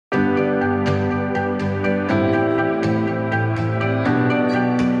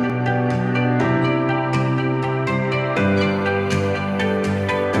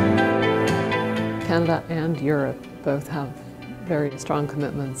Europe both have very strong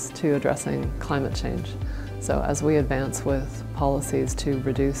commitments to addressing climate change. So as we advance with policies to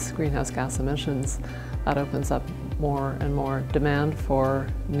reduce greenhouse gas emissions, that opens up more and more demand for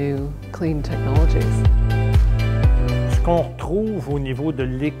new clean technologies. Ce qu'on retrouve au niveau de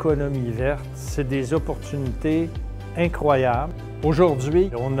l'économie verte, c'est des opportunités incroyables. Aujourd'hui,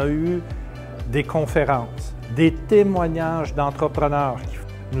 on a eu des conférences, des témoignages d'entrepreneurs.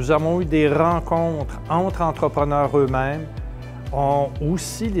 Nous avons eu des rencontres entre entrepreneurs eux-mêmes.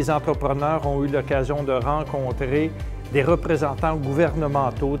 Aussi, les entrepreneurs ont eu l'occasion de rencontrer des représentants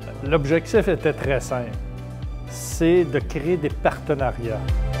gouvernementaux. L'objectif était très simple, c'est de créer des partenariats.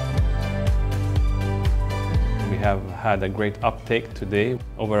 We have had a great uptake today,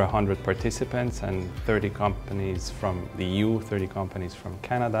 over 100 participants and 30 companies from the EU, 30 companies from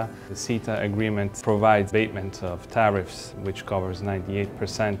Canada. The CETA agreement provides abatement of tariffs, which covers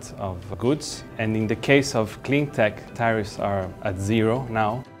 98% of goods. And in the case of clean tech, tariffs are at zero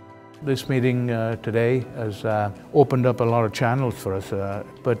now. This meeting today has opened up a lot of channels for us,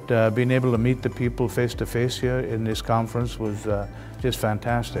 but being able to meet the people face to face here in this conference was just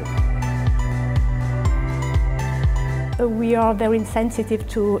fantastic. We are very sensitive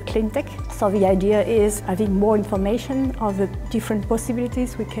to clean tech, so the idea is having more information of the different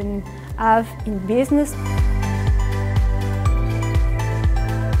possibilities we can have in business.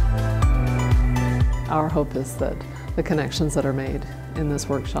 Our hope is that the connections that are made in this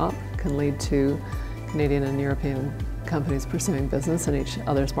workshop can lead to Canadian and European companies pursuing business in each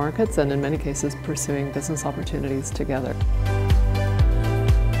other's markets and in many cases pursuing business opportunities together.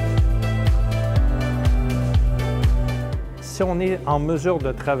 Si on est en mesure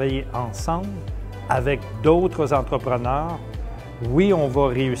de travailler ensemble avec d'autres entrepreneurs, oui, on va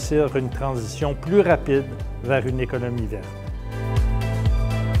réussir une transition plus rapide vers une économie verte.